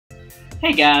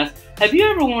Hey guys, have you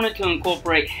ever wanted to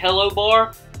incorporate Hello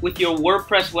Bar with your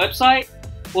WordPress website?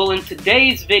 Well, in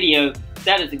today's video,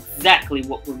 that is exactly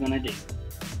what we're going to do.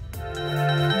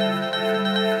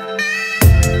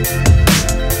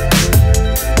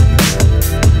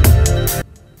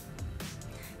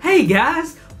 Hey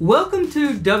guys, welcome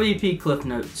to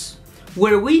WPCliffsNotes,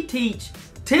 where we teach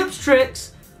tips,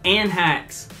 tricks, and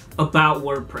hacks about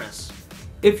WordPress.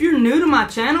 If you're new to my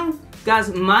channel,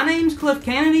 guys, my name's Cliff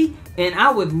Kennedy, and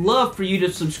I would love for you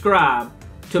to subscribe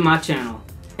to my channel.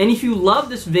 And if you love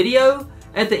this video,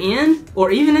 at the end,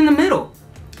 or even in the middle,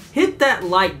 hit that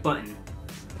like button.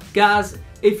 Guys,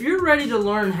 if you're ready to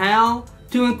learn how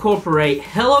to incorporate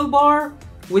Hello Bar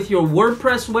with your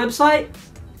WordPress website,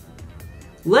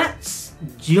 let's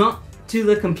jump to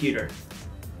the computer.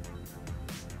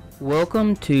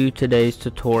 Welcome to today's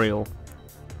tutorial.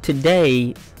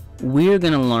 Today, we're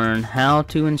going to learn how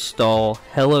to install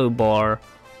Hello Bar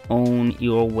on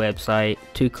your website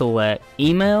to collect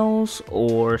emails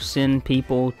or send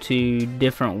people to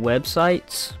different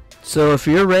websites. So if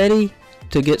you're ready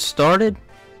to get started,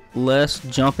 let's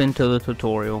jump into the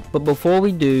tutorial. But before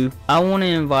we do, I want to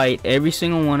invite every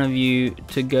single one of you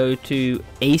to go to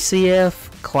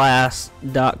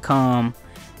acfclass.com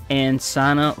and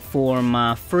sign up for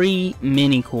my free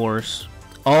mini course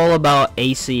all about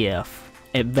ACF,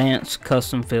 Advanced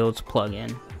Custom Fields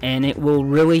Plugin, and it will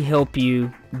really help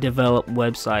you develop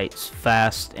websites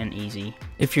fast and easy.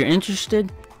 If you're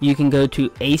interested, you can go to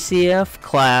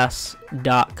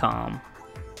acfclass.com,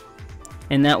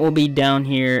 and that will be down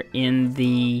here in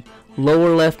the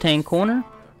lower left hand corner.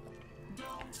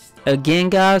 Again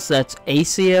guys, that's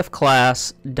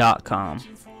acfclass.com.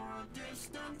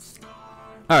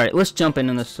 Alright, let's jump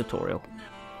into this tutorial.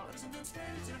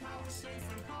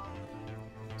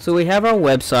 So we have our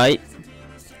website,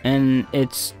 and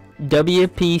it's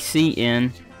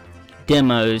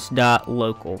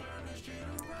WPCndemos.local.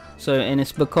 So, and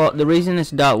it's because the reason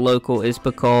it's .local is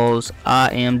because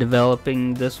I am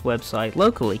developing this website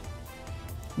locally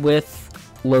with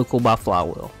Local by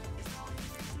Flywheel.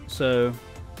 So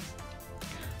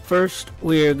first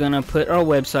we're gonna put our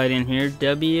website in here,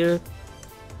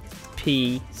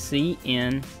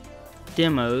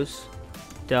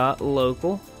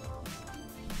 WPCndemos.local,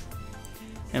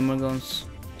 and we're going to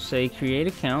say create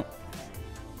account,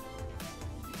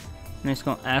 and it's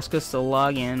going to ask us to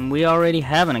log in. We already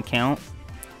have an account,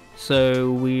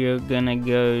 so we are going to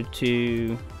go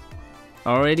to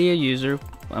already a user.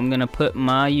 I'm going to put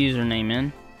my username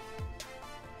in,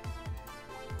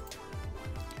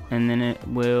 and then it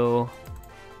will,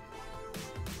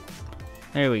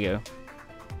 there we go,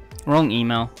 wrong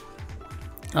email.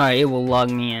 Alright, it will log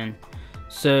me in.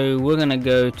 So we're going to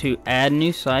go to add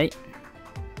new site,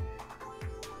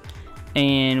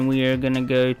 and we are going to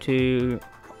go to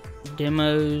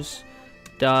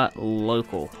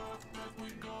demos.local,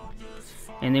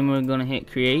 and then we're going to hit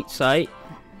create site,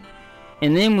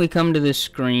 and then we come to this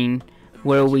screen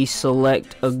where we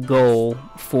select a goal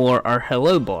for our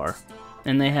Hello Bar,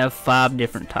 and they have 5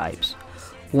 different types.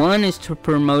 One is to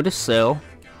promote a sale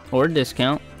or a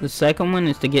discount. The second one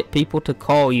is to get people to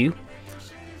call you.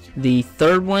 The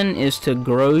third one is to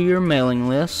grow your mailing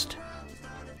list.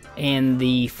 And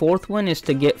the fourth one is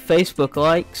to get Facebook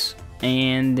likes,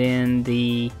 and then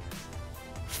the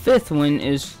fifth one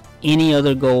is any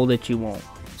other goal that you want.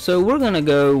 So we're going to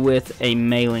go with a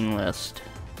mailing list.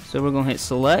 So we're going to hit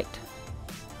select,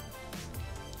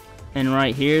 and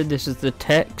right here this is the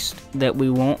text that we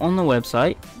want on the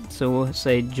website. So we'll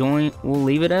say join, we'll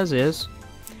leave it as is,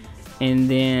 and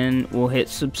then we'll hit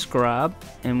subscribe,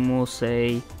 and we'll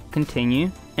say continue.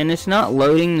 And it's not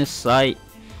loading the site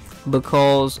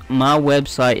because my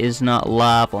website is not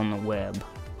live on the web.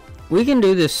 We can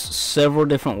do this several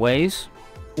different ways.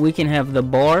 We can have the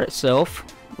bar itself,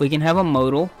 we can have a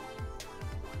modal,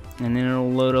 and then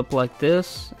it'll load up like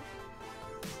this,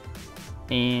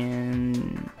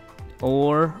 and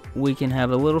or we can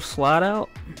have a little slide out,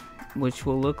 which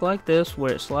will look like this,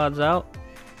 where it slides out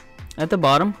at the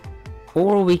bottom,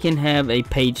 or we can have a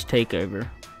page takeover,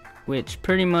 which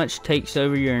pretty much takes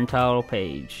over your entire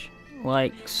page,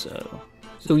 like so.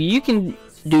 So you can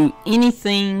do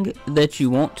anything that you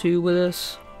want to with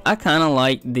this. I kind of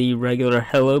like the regular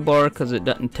Hello Bar because it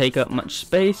doesn't take up much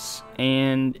space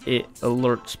and it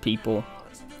alerts people.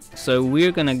 So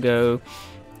we're gonna go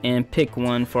and pick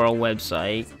one for our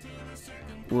website.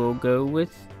 We'll go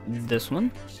with this one,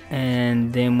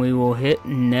 and then we will hit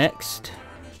next,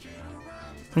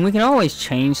 and we can always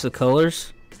change the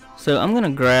colors. So I'm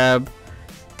gonna grab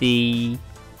the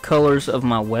colors of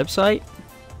my website.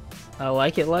 I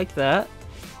like it like that,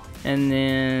 and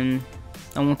then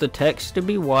I want the text to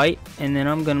be white, and then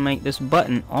I'm going to make this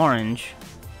button orange.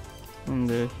 I'm going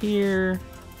to go here,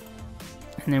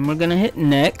 and then we're going to hit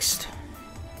next,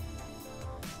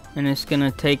 and it's going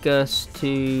to take us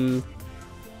to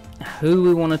who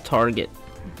we want to target.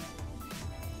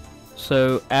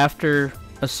 So after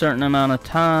a certain amount of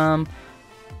time,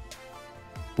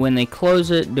 when they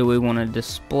close it, do we want to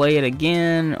display it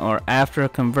again, or after a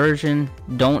conversion,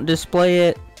 don't display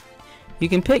it? You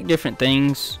can pick different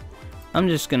things. I'm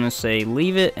just going to say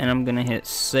leave it, and I'm going to hit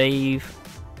save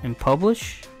and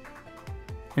publish.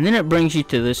 And then it brings you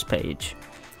to this page.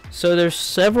 So there's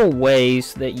several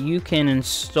ways that you can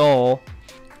install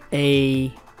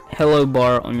a Hello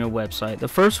Bar on your website. The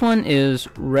first one is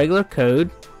regular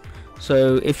code.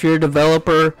 So if you're a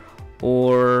developer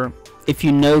or if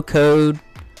you know code,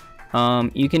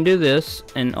 you can do this,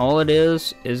 and all it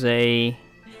is a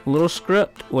little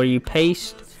script where you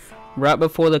paste right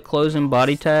before the closing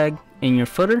body tag in your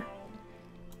footer,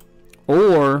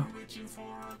 or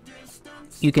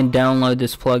you can download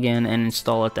this plugin and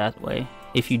install it that way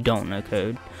if you don't know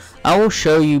code. I will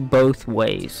show you both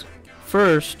ways.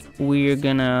 First, we're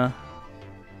gonna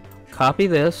copy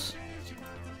this,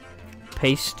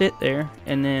 paste it there,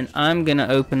 and then I'm gonna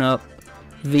open up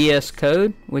VS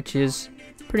Code, which is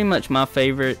pretty much my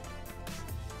favorite,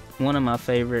 one of my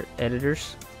favorite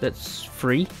editors that's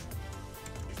free.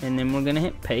 And then we're gonna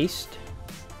hit paste,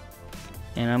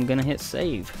 and I'm gonna hit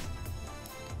save,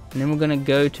 and then we're gonna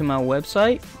go to my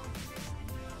website.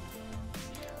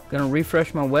 Gonna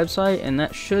refresh my website, and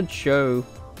that should show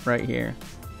right here.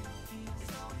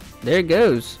 There it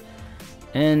goes.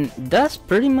 And that's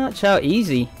pretty much how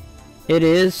easy it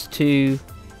is to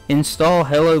install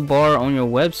Hello Bar on your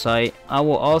website. I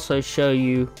will also show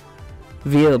you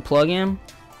via the plugin.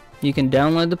 You can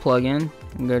download the plugin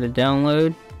and go to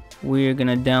download. We're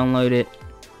gonna download it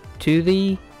to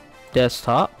the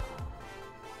desktop.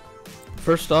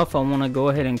 First off, I want to go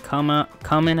ahead and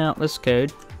comment out this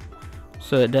code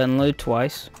so it doesn't load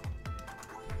twice.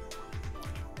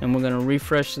 And we're gonna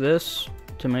refresh this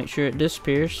to make sure it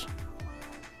disappears.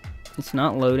 It's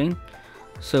not loading.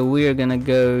 So we are gonna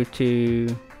go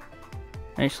to,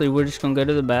 actually we're just gonna go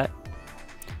to the back,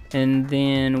 and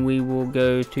then we will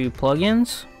go to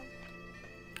plugins,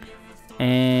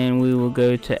 and we will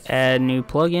go to add new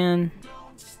plugin,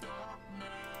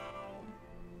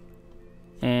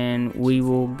 and we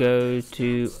will go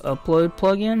to upload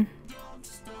plugin,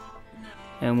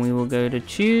 and we will go to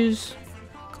choose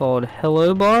called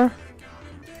Hello Bar,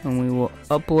 and we will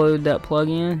upload that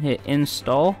plugin, hit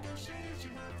install,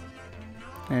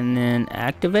 and then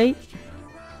activate.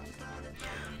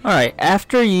 Alright,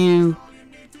 after you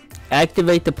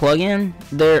activate the plugin,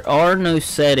 there are no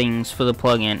settings for the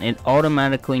plugin. It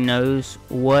automatically knows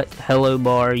what Hello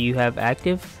Bar you have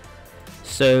active.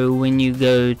 So when you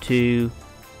go to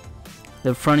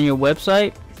the front of your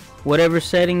website, whatever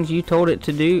settings you told it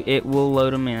to do, it will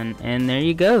load them in, and there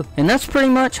you go. And that's pretty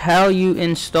much how you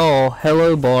install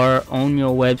Hello Bar on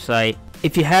your website.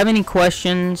 If you have any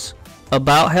questions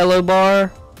about Hello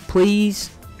Bar, please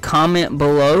comment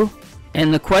below.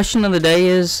 And the question of the day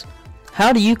is,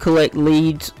 how do you collect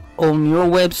leads on your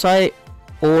website,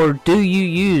 or do you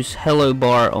use Hello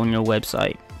Bar on your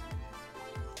website?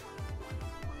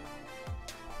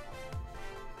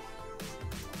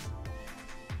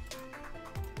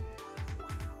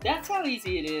 That's how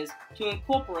easy it is to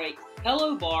incorporate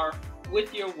Hello Bar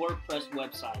with your WordPress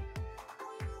website.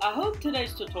 I hope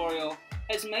today's tutorial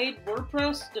has made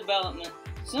WordPress development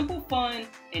simple, fun,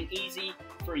 and easy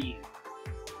for you.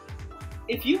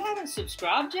 If you haven't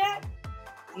subscribed yet,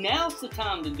 now's the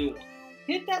time to do it.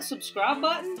 Hit that subscribe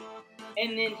button,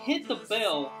 and then hit the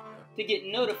bell to get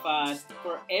notified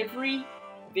for every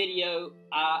video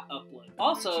I upload.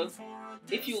 Also,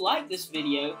 if you like this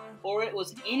video, or it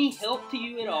was any help to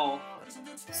you at all,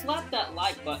 slap that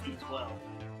like button as well.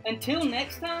 Until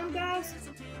next time, guys,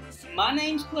 my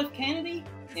name's Cliff Kennedy,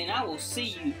 and I will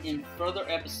see you in further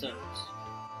episodes.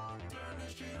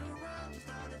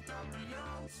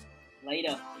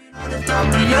 Later.